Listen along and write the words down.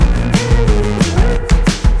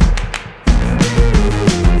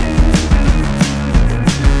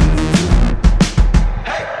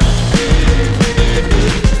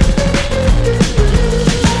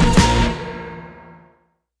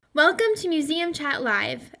Museum Chat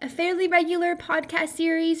Live, a fairly regular podcast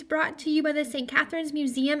series brought to you by the St. Catharines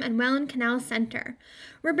Museum and Welland Canal Centre.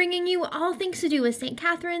 We're bringing you all things to do with St.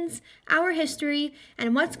 Catharines, our history,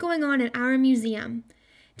 and what's going on in our museum.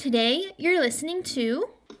 Today, you're listening to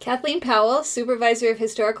Kathleen Powell, Supervisor of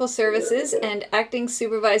Historical Services and Acting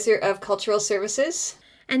Supervisor of Cultural Services.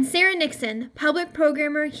 And Sara Nixon, Public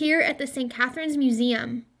Programmer here at the St. Catharines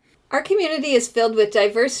Museum. Our community is filled with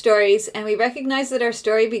diverse stories, and we recognize that our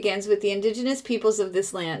story begins with the Indigenous peoples of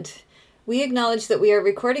this land. We acknowledge that we are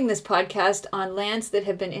recording this podcast on lands that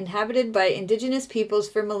have been inhabited by Indigenous peoples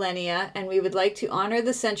for millennia, and we would like to honor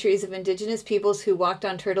the centuries of Indigenous peoples who walked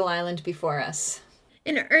on Turtle Island before us.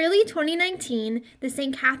 In early 2019, the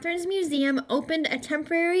St. Catharines Museum opened a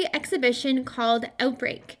temporary exhibition called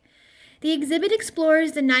Outbreak. The exhibit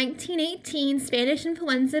explores the 1918 Spanish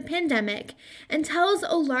Influenza pandemic and tells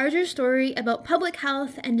a larger story about public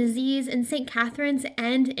health and disease in St. Catharines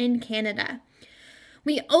and in Canada.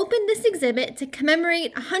 We opened this exhibit to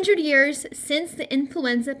commemorate 100 years since the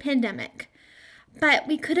influenza pandemic. But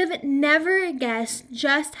we could have never guessed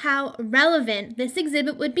just how relevant this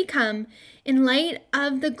exhibit would become in light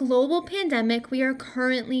of the global pandemic we are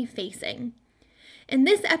currently facing. In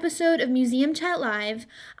this episode of Museum Chat Live,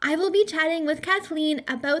 I will be chatting with Kathleen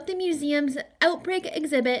about the museum's Outbreak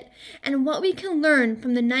exhibit and what we can learn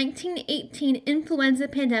from the 1918 influenza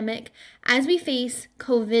pandemic as we face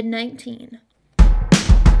COVID-19.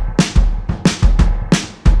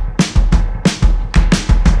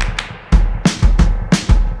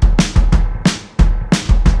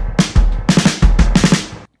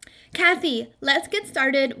 Kathy, let's get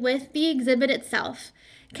started with the exhibit itself.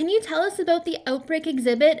 Can you tell us about the Outbreak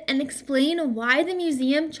exhibit and explain why the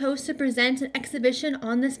museum chose to present an exhibition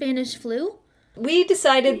on the Spanish flu? We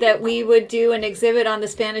decided that we would do an exhibit on the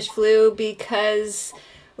Spanish flu because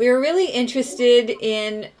we were really interested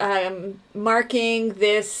in marking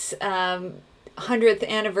this 100th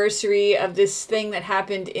anniversary of this thing that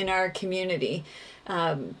happened in our community.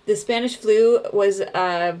 The Spanish flu was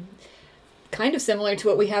kind of similar to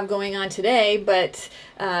what we have going on today, but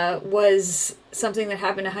was something that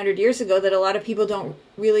happened 100 years ago that a lot of people don't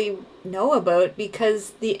really know about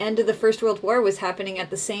because the end of the First World War was happening at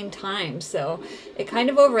the same time. So it kind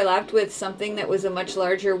of overlapped with something that was a much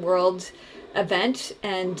larger world event.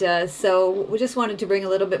 And so we just wanted to bring a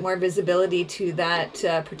little bit more visibility to that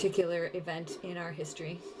particular event in our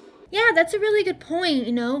history. Yeah, that's a really good point.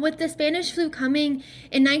 With the Spanish flu coming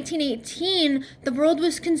in 1918, the world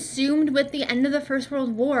was consumed with the end of the First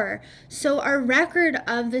World War. So our record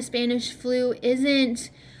of the Spanish flu isn't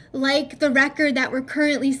like the record that we're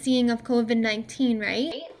currently seeing of COVID-19,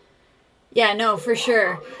 right? Yeah, no, for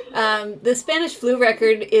sure. The Spanish flu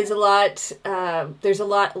record is there's a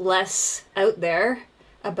lot less out there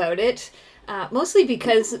about it. Mostly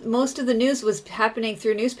because most of the news was happening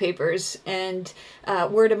through newspapers and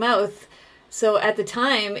word of mouth. So at the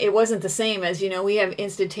time, it wasn't the same as, we have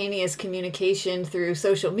instantaneous communication through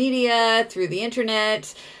social media, through the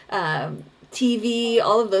internet, TV,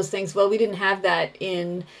 all of those things. Well, we didn't have that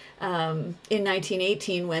in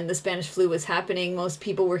 1918 when the Spanish flu was happening. Most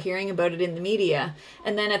people were hearing about it in the media.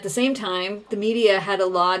 And then at the same time, the media had a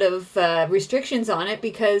lot of restrictions on it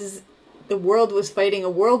because the world was fighting a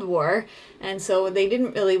world war, and so they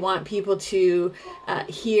didn't really want people to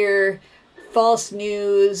hear false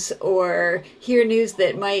news or hear news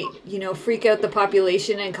that might, freak out the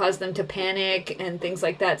population and cause them to panic and things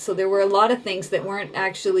like that. So there were a lot of things that weren't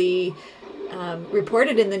actually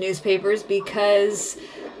reported in the newspapers because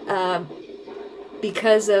of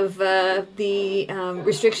the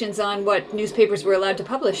restrictions on what newspapers were allowed to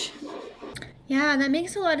publish. Yeah, that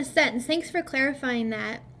makes a lot of sense. Thanks for clarifying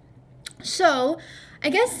that. So,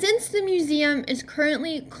 I guess since the museum is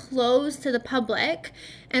currently closed to the public,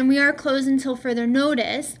 and we are closed until further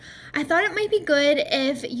notice, I thought it might be good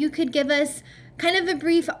if you could give us kind of a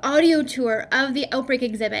brief audio tour of the Outbreak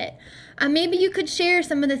exhibit. Maybe you could share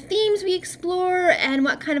some of the themes we explore and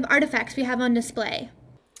what kind of artifacts we have on display.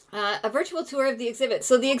 A virtual tour of the exhibit.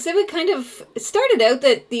 So the exhibit kind of started out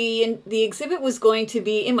that the exhibit was going to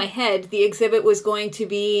be, in my head, the exhibit was going to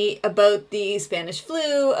be about the Spanish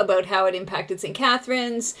flu, about how it impacted St.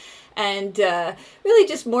 Catharines, and really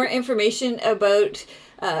just more information about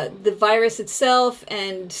the virus itself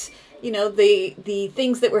and, the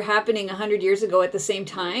things that were happening 100 years ago at the same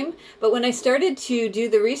time. But when I started to do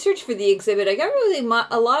the research for the exhibit, I got really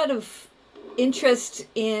a lot of interest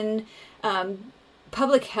in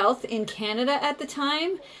public health in Canada at the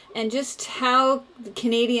time, and just how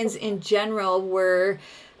Canadians in general were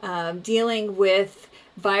dealing with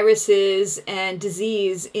viruses and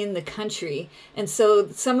disease in the country. And so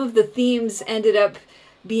some of the themes ended up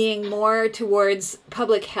being more towards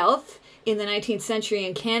public health in the 19th century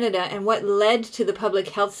in Canada and what led to the public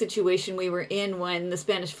health situation we were in when the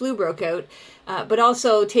Spanish flu broke out, but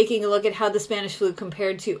also taking a look at how the Spanish flu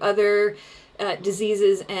compared to other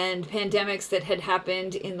diseases and pandemics that had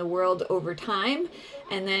happened in the world over time,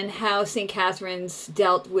 and then how St. Catharines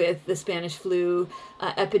dealt with the Spanish flu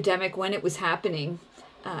epidemic when it was happening.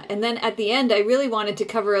 And then at the end, I really wanted to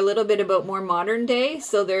cover a little bit about more modern day.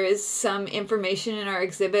 So there is some information in our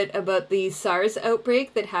exhibit about the SARS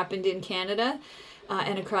outbreak that happened in Canada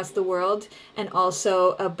and across the world, and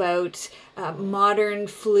also about modern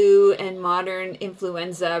flu and modern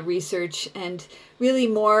influenza research, and really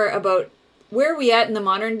more about where are we at in the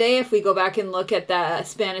modern day if we go back and look at the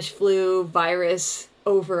Spanish flu virus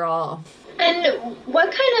overall. And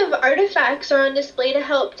what kind of artifacts are on display to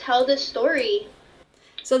help tell this story?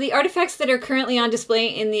 So the artifacts that are currently on display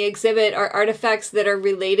in the exhibit are artifacts that are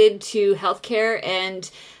related to healthcare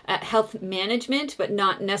and health management, but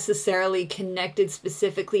not necessarily connected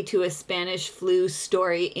specifically to a Spanish flu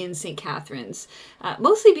story in St. Catharines.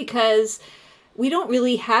 Mostly because we don't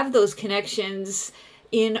really have those connections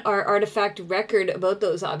in our artifact record about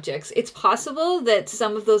those objects. It's possible that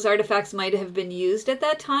some of those artifacts might have been used at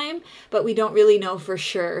that time, but we don't really know for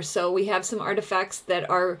sure. So we have some artifacts that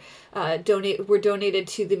are were donated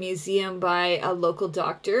to the museum by a local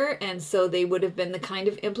doctor, and so they would have been the kind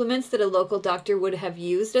of implements that a local doctor would have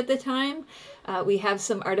used at the time. We have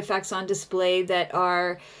some artifacts on display that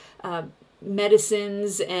are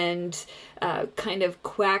medicines and kind of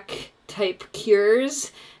quack type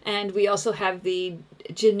cures, and we also have the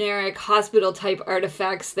generic hospital type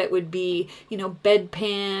artifacts that would be,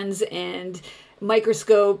 bedpans and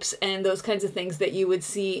microscopes and those kinds of things that you would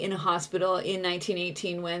see in a hospital in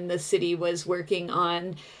 1918 when the city was working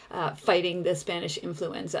on fighting the Spanish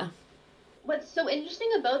influenza. What's so interesting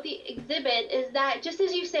about the exhibit is that, just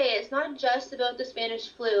as you say, it's not just about the Spanish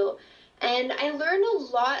flu. And I learned a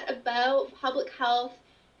lot about public health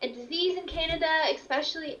and disease in Canada,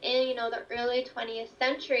 especially in, the early 20th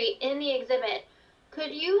century in the exhibit.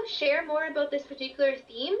 Could you share more about this particular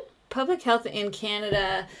theme? Public health in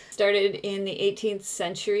Canada started in the 18th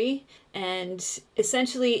century, and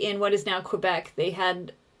essentially in what is now Quebec, they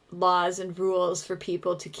had laws and rules for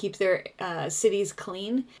people to keep their cities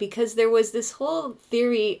clean, because there was this whole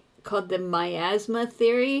theory called the miasma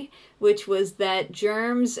theory, which was that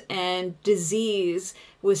germs and disease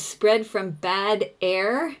was spread from bad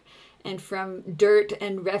air and from dirt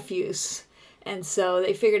and refuse. And so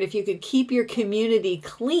they figured if you could keep your community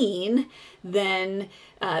clean, then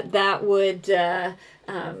that would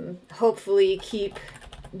hopefully keep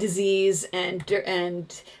disease and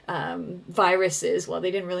viruses. Well,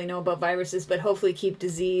 they didn't really know about viruses, but hopefully keep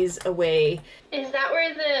disease away. Is that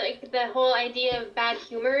where the whole idea of bad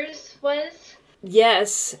humors was?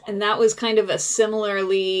 Yes, and that was kind of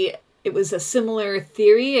it was a similar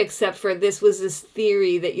theory, except for this was this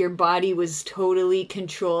theory that your body was totally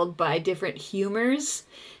controlled by different humors,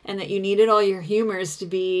 and that you needed all your humors to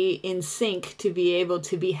be in sync to be able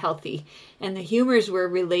to be healthy. And the humors were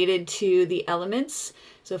related to the elements,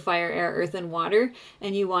 so fire, air, earth, and water,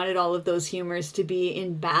 and you wanted all of those humors to be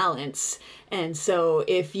in balance. And so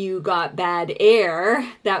if you got bad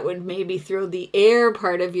air, that would maybe throw the air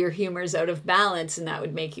part of your humors out of balance, and that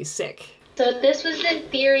would make you sick. So this was the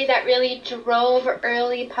theory that really drove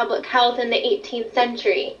early public health in the 18th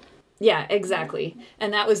century. Yeah, exactly.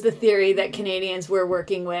 And that was the theory that Canadians were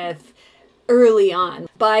working with early on.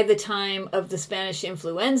 By the time of the Spanish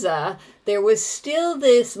influenza, there was still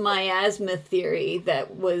this miasma theory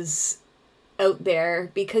that was out there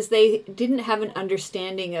because they didn't have an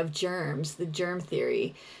understanding of germs, the germ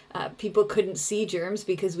theory. People couldn't see germs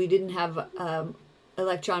because we didn't have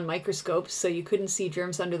electron microscopes, so you couldn't see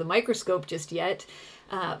germs under the microscope just yet.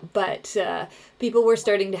 But people were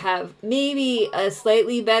starting to have maybe a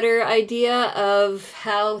slightly better idea of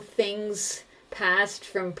how things passed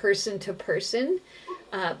from person to person.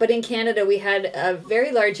 But in Canada, we had a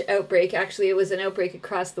very large outbreak. Actually, it was an outbreak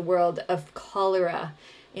across the world of cholera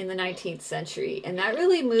in the 19th century. And that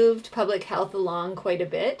really moved public health along quite a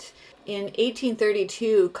bit. In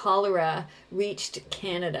 1832, cholera reached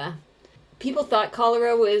Canada. People thought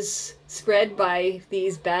cholera was spread by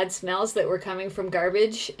these bad smells that were coming from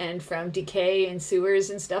garbage and from decay in sewers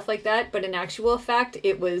and stuff like that. But in actual fact,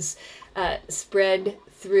 it was spread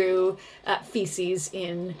through feces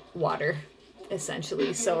in water,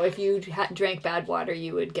 essentially. So if you drank bad water,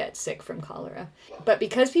 you would get sick from cholera. But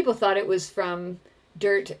because people thought it was from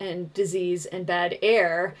dirt and disease and bad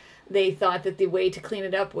air, they thought that the way to clean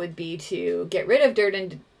it up would be to get rid of dirt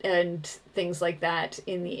and things like that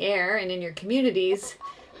in the air and in your communities.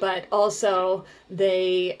 but also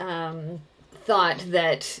they thought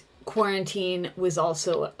that quarantine was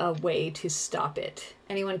also a way to stop it.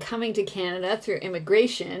 Anyone coming to Canada through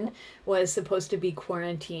immigration was supposed to be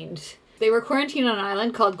quarantined. They were quarantined on an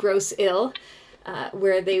island called Grosse Ile,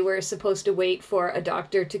 where they were supposed to wait for a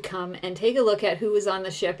doctor to come and take a look at who was on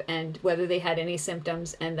the ship and whether they had any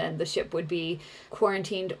symptoms, and then the ship would be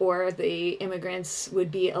quarantined or the immigrants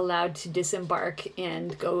would be allowed to disembark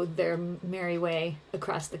and go their merry way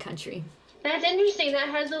across the country. That's interesting. That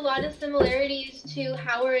has a lot of similarities to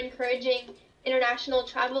how we're encouraging international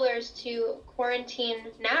travelers to quarantine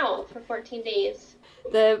now for 14 days.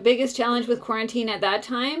 The biggest challenge with quarantine at that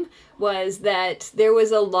time was that there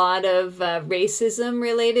was a lot of racism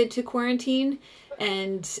related to quarantine.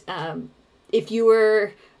 And if you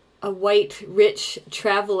were a white, rich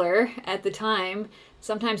traveler at the time,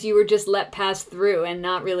 sometimes you were just let pass through and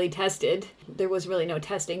not really tested. There was really no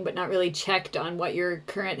testing, but not really checked on what your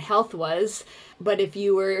current health was. But if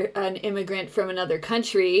you were an immigrant from another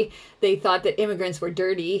country, they thought that immigrants were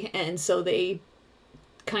dirty, and so they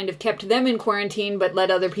kind of kept them in quarantine but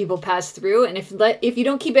let other people pass through. And if you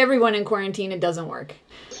don't keep everyone in quarantine, it doesn't work.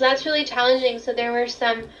 So that's really challenging. So there were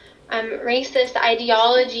some racist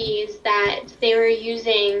ideologies that they were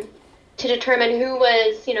using to determine who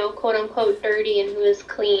was, quote unquote, dirty and who was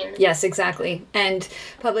clean. Yes, exactly. And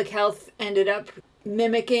public health ended up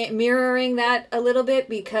mirroring that a little bit,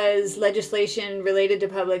 because legislation related to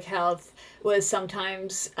public health was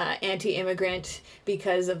sometimes anti-immigrant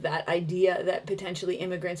because of that idea that potentially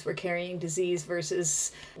immigrants were carrying disease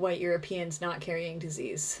versus white Europeans not carrying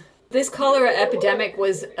disease. This cholera epidemic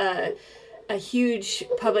was a huge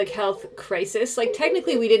public health crisis. Like,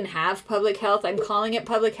 technically we didn't have public health. I'm calling it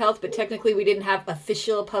public health, but technically we didn't have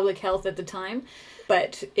official public health at the time.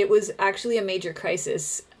 But it was actually a major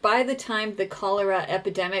crisis. By the time the cholera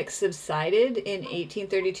epidemic subsided in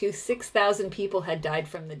 1832, 6,000 people had died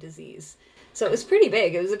from the disease. So it was pretty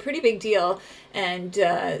big. It was a pretty big deal. And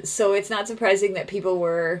so it's not surprising that people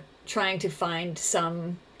were trying to find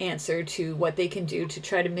some answer to what they can do to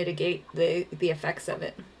try to mitigate the effects of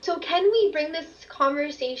it. So can we bring this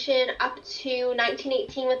conversation up to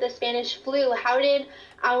 1918 with the Spanish flu? How did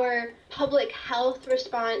our public health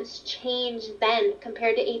response change then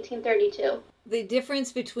compared to 1832? The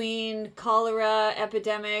difference between cholera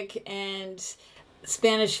epidemic and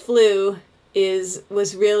Spanish flu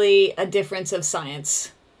was really a difference of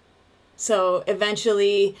science. So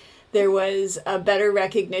eventually there was a better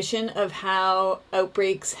recognition of how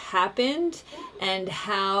outbreaks happened and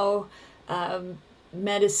how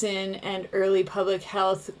medicine and early public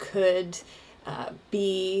health could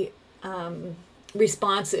be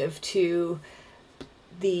responsive to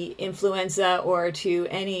the influenza or to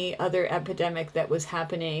any other epidemic that was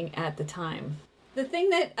happening at the time. The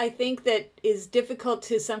thing that I think that is difficult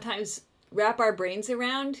to sometimes wrap our brains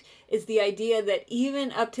around is the idea that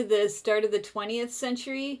even up to the start of the 20th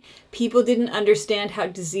century, people didn't understand how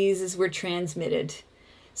diseases were transmitted.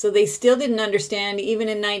 So they still didn't understand, even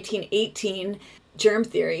in 1918, germ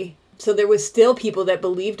theory. So there was still people that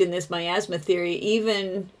believed in this miasma theory,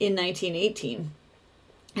 even in 1918.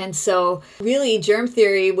 And so really germ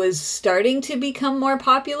theory was starting to become more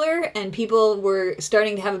popular, and people were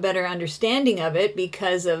starting to have a better understanding of it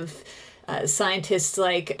because of scientists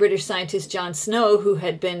like British scientist John Snow, who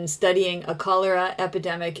had been studying a cholera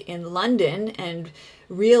epidemic in London and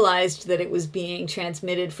realized that it was being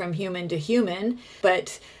transmitted from human to human.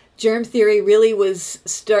 But germ theory really was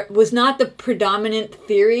not the predominant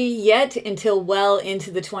theory yet until well into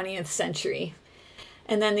the 20th century.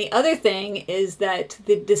 And then the other thing is that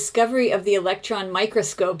the discovery of the electron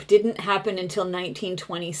microscope didn't happen until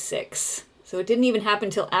 1926. So it didn't even happen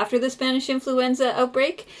until after the Spanish influenza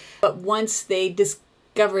outbreak. But once they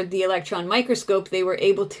discovered the electron microscope, they were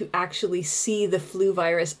able to actually see the flu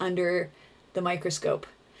virus under the microscope.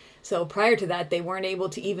 So prior to that, they weren't able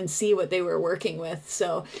to even see what they were working with.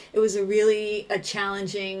 So it was a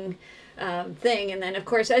challenging thing. And then, of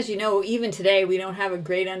course, as you know, even today, we don't have a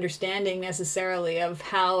great understanding necessarily of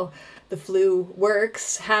how the flu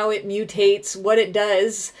works, how it mutates, what it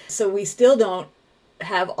does. So we still don't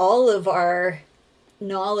have all of our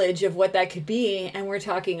knowledge of what that could be. And we're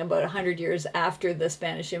talking about 100 years after the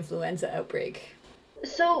Spanish influenza outbreak.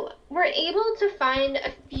 So we're able to find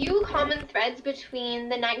a few common threads between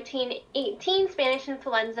the 1918 Spanish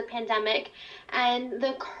influenza pandemic and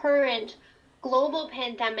the current global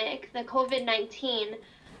pandemic, the COVID-19.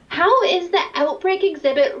 How is the Outbreak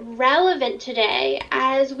exhibit relevant today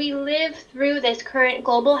as we live through this current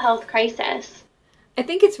global health crisis? I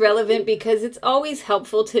think it's relevant because it's always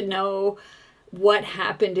helpful to know what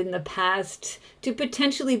happened in the past to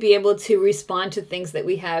potentially be able to respond to things that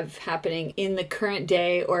we have happening in the current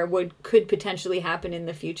day or what could potentially happen in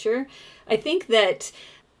the future. I think that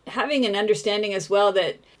having an understanding as well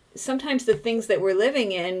that sometimes the things that we're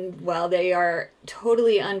living in, while they are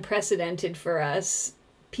totally unprecedented for us,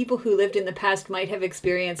 people who lived in the past might have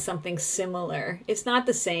experienced something similar. It's not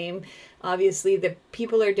the same. Obviously, the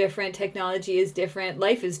people are different, technology is different,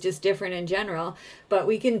 life is just different in general, but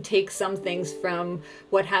we can take some things from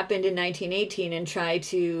what happened in 1918 and try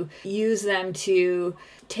to use them to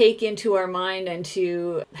take into our mind and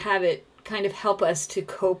to have it kind of help us to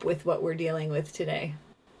cope with what we're dealing with today.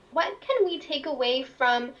 What can we take away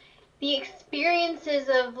from the experiences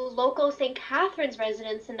of local St. Catharines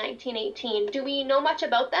residents in 1918? Do we know much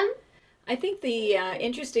about them? I think the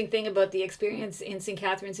interesting thing about the experience in St.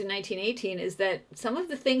 Catharines in 1918 is that some of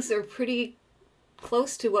the things are pretty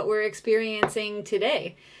close to what we're experiencing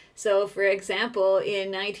today. So, for example,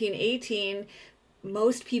 in 1918,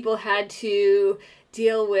 most people had to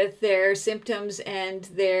deal with their symptoms and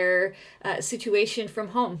their situation from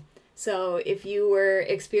home. So if you were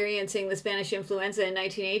experiencing the Spanish influenza in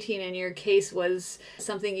 1918 and your case was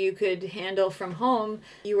something you could handle from home,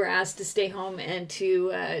 you were asked to stay home and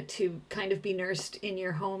to kind of be nursed in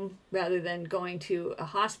your home rather than going to a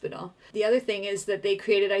hospital. The other thing is that they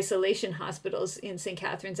created isolation hospitals in St.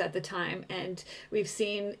 Catharines at the time, and we've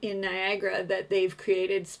seen in Niagara that they've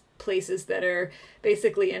created places that are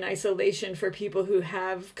basically in isolation for people who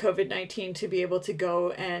have COVID-19 to be able to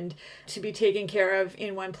go and to be taken care of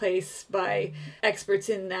in one place by experts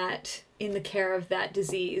in the care of that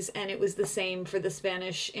disease. And it was the same for the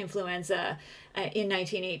Spanish influenza. In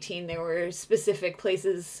 1918, there were specific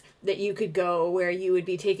places that you could go where you would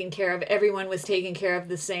be taken care of. Everyone was taken care of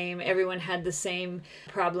the same. Everyone had the same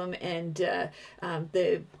problem, and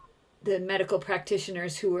the medical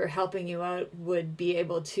practitioners who were helping you out would be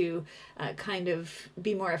able to kind of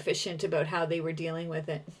be more efficient about how they were dealing with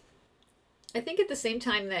it. I think at the same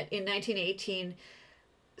time that in 1918,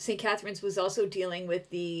 St. Catharines was also dealing with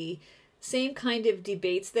the same kind of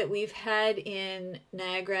debates that we've had in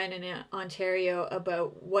Niagara and in Ontario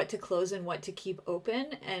about what to close and what to keep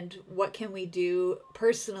open, and what can we do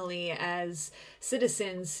personally as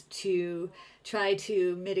citizens to try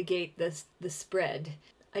to mitigate the spread.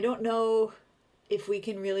 I don't know if we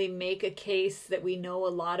can really make a case that we know a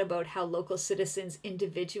lot about how local citizens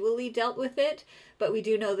individually dealt with it, but we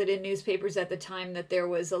do know that in newspapers at the time that there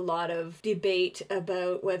was a lot of debate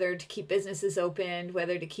about whether to keep businesses open,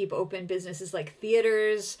 whether to keep open businesses like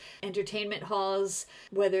theaters, entertainment halls,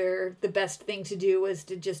 whether the best thing to do was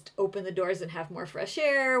to just open the doors and have more fresh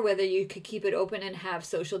air, whether you could keep it open and have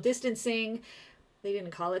social distancing. They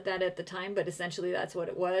didn't call it that at the time, but essentially that's what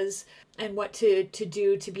it was. And what to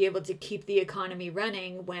do to be able to keep the economy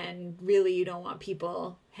running when really you don't want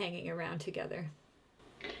people hanging around together.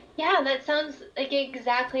 Yeah, that sounds like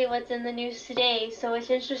exactly what's in the news today. So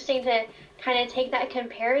it's interesting to kind of take that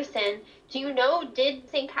comparison. Do you know, did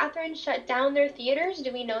St. Catharines shut down their theaters?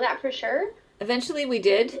 Do we know that for sure? Eventually we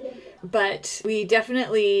did, but we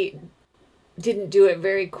definitely didn't do it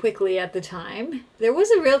very quickly at the time. There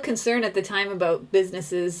was a real concern at the time about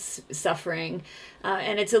businesses suffering,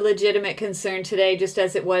 and it's a legitimate concern today, just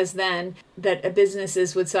as it was then, that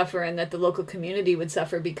businesses would suffer and that the local community would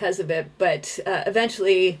suffer because of it. But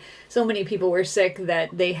eventually, so many people were sick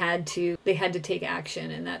that they had to take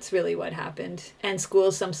action, and that's really what happened. And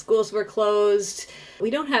some schools were closed.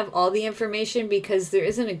 We don't have all the information because there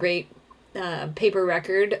isn't a great paper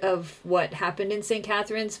record of what happened in St.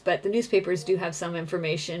 Catharines, but the newspapers do have some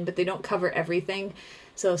information, but they don't cover everything.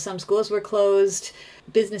 So some schools were closed.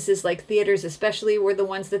 Businesses like theaters especially were the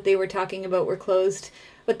ones that they were talking about were closed.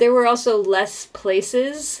 But there were also less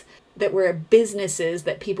places that were businesses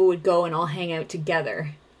that people would go and all hang out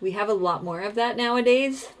together. We have a lot more of that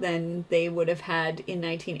nowadays than they would have had in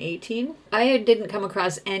 1918. I didn't come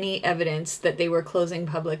across any evidence that they were closing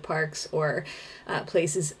public parks or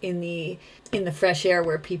places in the fresh air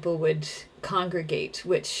where people would congregate,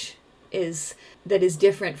 that is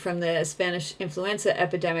different from the Spanish influenza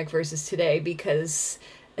epidemic versus today, because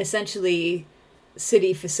essentially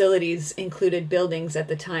city facilities included buildings at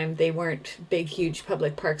the time. They weren't big, huge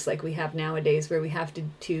public parks like we have nowadays, where we have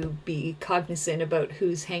to be cognizant about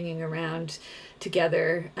who's hanging around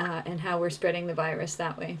together and how we're spreading the virus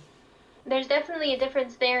that way. There's definitely a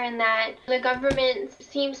difference there in that the government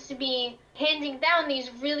seems to be handing down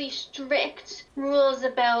these really strict rules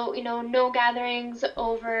about, no gatherings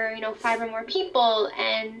over, 5 or more people,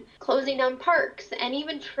 and closing down parks and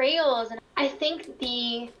even trails. And I think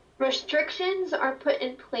the restrictions are put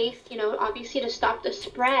in place, obviously to stop the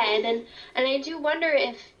spread. And I do wonder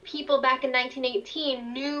if people back in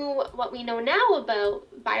 1918 knew what we know now about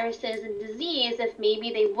viruses and disease, if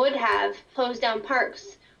maybe they would have closed down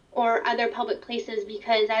parks or other public places,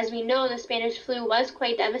 because as we know, the Spanish flu was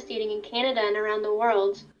quite devastating in Canada and around the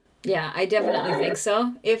world. Yeah, I definitely think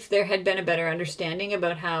so. If there had been a better understanding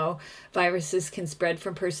about how viruses can spread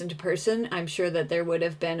from person to person, I'm sure that there would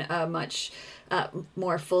have been a much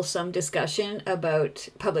more fulsome discussion about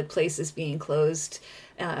public places being closed,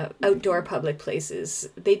 outdoor public places.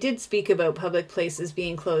 They did speak about public places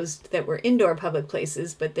being closed that were indoor public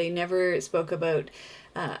places, but they never spoke about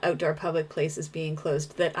outdoor public places being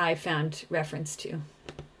closed that I found reference to.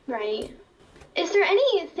 Right. Is there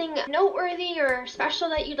anything noteworthy or special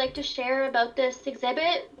that you'd like to share about this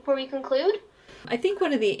exhibit before we conclude? I think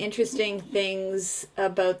one of the interesting things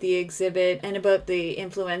about the exhibit and about the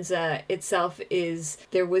influenza itself is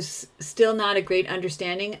there was still not a great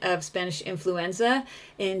understanding of Spanish influenza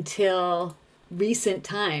until recent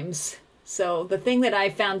times. So the thing that I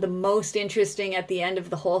found the most interesting at the end of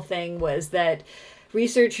the whole thing was that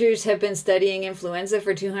researchers have been studying influenza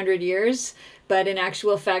for 200 years, but in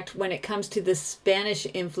actual fact, when it comes to the Spanish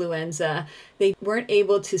influenza, they weren't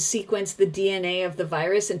able to sequence the DNA of the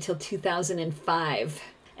virus until 2005.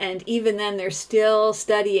 And even then, they're still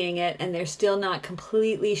studying it, and they're still not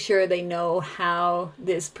completely sure they know how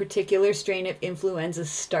this particular strain of influenza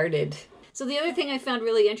started. So the other thing I found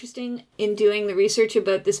really interesting in doing the research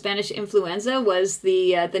about the Spanish influenza was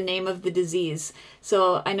the name of the disease.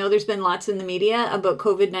 So I know there's been lots in the media about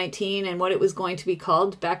COVID-19 and what it was going to be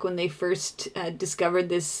called back when they first discovered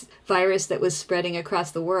this virus that was spreading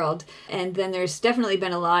across the world. And then there's definitely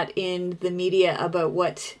been a lot in the media about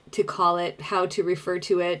what to call it, how to refer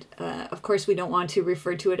to it. Of course, we don't want to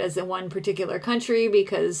refer to it as in one particular country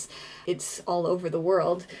because it's all over the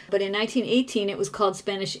world. But in 1918, it was called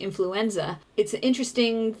Spanish Influenza. It's an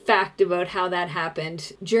interesting fact about how that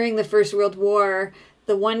happened. During the First World War,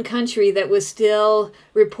 the one country that was still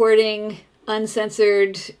reporting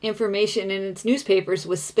uncensored information in its newspapers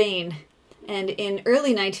was Spain. And in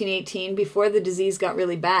early 1918, before the disease got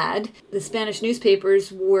really bad, the Spanish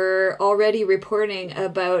newspapers were already reporting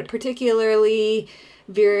about particularly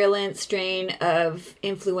virulent strain of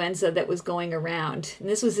influenza that was going around. And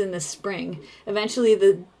this was in the spring. Eventually,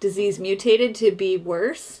 the disease mutated to be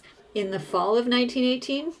worse in the fall of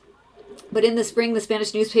 1918. But in the spring, the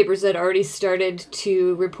Spanish newspapers had already started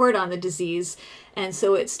to report on the disease, and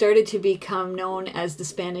so it started to become known as the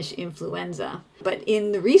Spanish influenza. But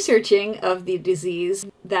in the researching of the disease,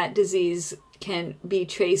 that disease can be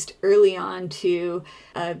traced early on to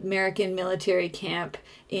an American military camp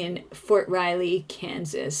in Fort Riley,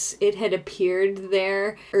 Kansas. It had appeared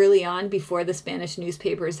there early on before the Spanish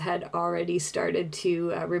newspapers had already started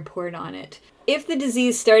to report on it. If the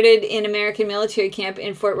disease started in American military camp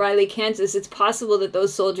in Fort Riley, Kansas, it's possible that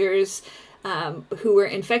those soldiers who were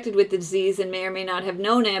infected with the disease and may or may not have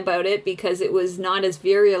known about it because it was not as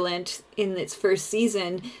virulent in its first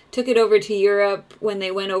season, took it over to Europe when they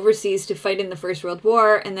went overseas to fight in the First World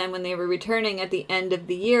War, and then when they were returning at the end of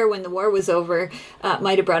the year when the war was over,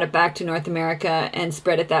 might have brought it back to North America and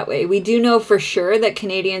spread it that way. We do know for sure that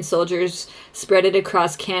Canadian soldiers spread it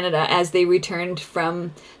across Canada as they returned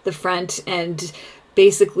from the front and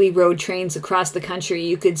basically rode trains across the country.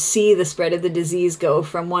 You could see the spread of the disease go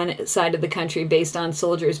from one side of the country based on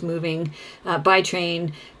soldiers moving by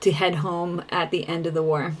train to head home at the end of the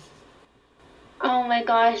war. Oh my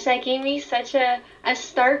gosh, that gave me such a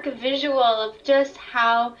stark visual of just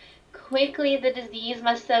how quickly the disease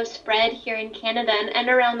must have spread here in Canada and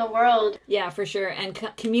around the world. Yeah, for sure. And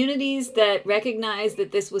communities that recognized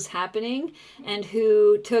that this was happening and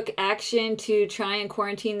who took action to try and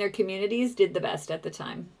quarantine their communities did the best at the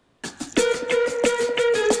time.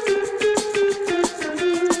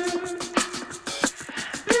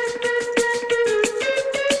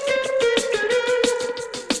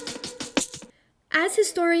 As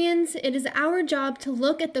historians, it is our job to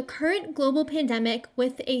look at the current global pandemic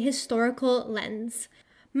with a historical lens.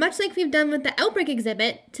 Much like we've done with the Outbreak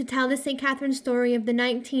exhibit to tell the St. Catharines story of the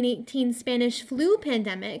 1918 Spanish flu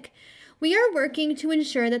pandemic, we are working to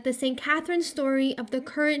ensure that the St. Catharines story of the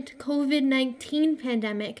current COVID-19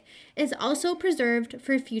 pandemic is also preserved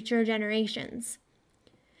for future generations.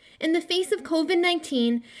 In the face of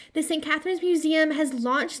COVID-19, the St. Catharines Museum has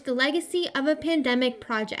launched the Legacy of a Pandemic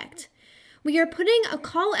project. We are putting a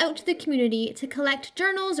call out to the community to collect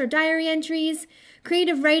journals or diary entries,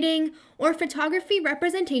 creative writing, or photography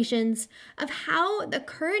representations of how the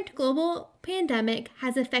current global pandemic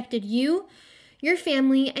has affected you, your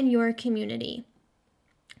family, and your community.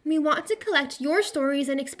 We want to collect your stories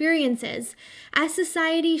and experiences as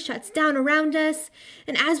society shuts down around us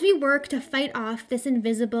and as we work to fight off this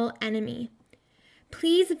invisible enemy.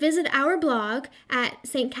 Please visit our blog at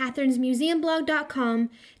stcatharinesmuseumblog.com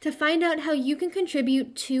to find out how you can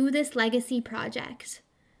contribute to this legacy project.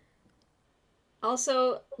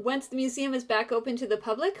 Also, once the museum is back open to the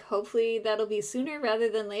public, hopefully that'll be sooner rather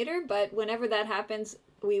than later, but whenever that happens,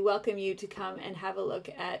 we welcome you to come and have a look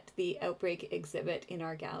at the Outbreak exhibit in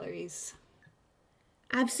our galleries.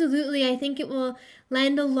 Absolutely. I think it will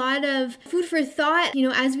lend a lot of food for thought,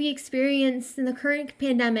 as we experience in the current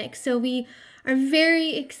pandemic. So we are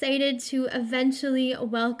very excited to eventually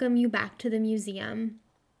welcome you back to the museum.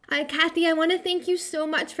 Kathy, I want to thank you so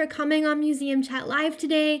much for coming on Museum Chat Live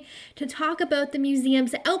today to talk about the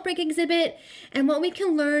museum's Outbreak exhibit and what we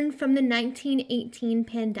can learn from the 1918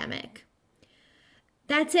 pandemic.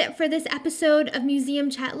 That's it for this episode of Museum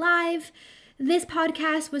Chat Live. This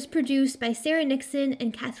podcast was produced by Sara Nixon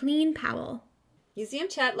and Kathleen Powell. Museum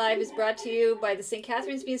Chat Live is brought to you by the St.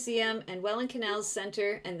 Catharines Museum and Welland Canals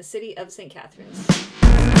Centre and the City of St. Catharines.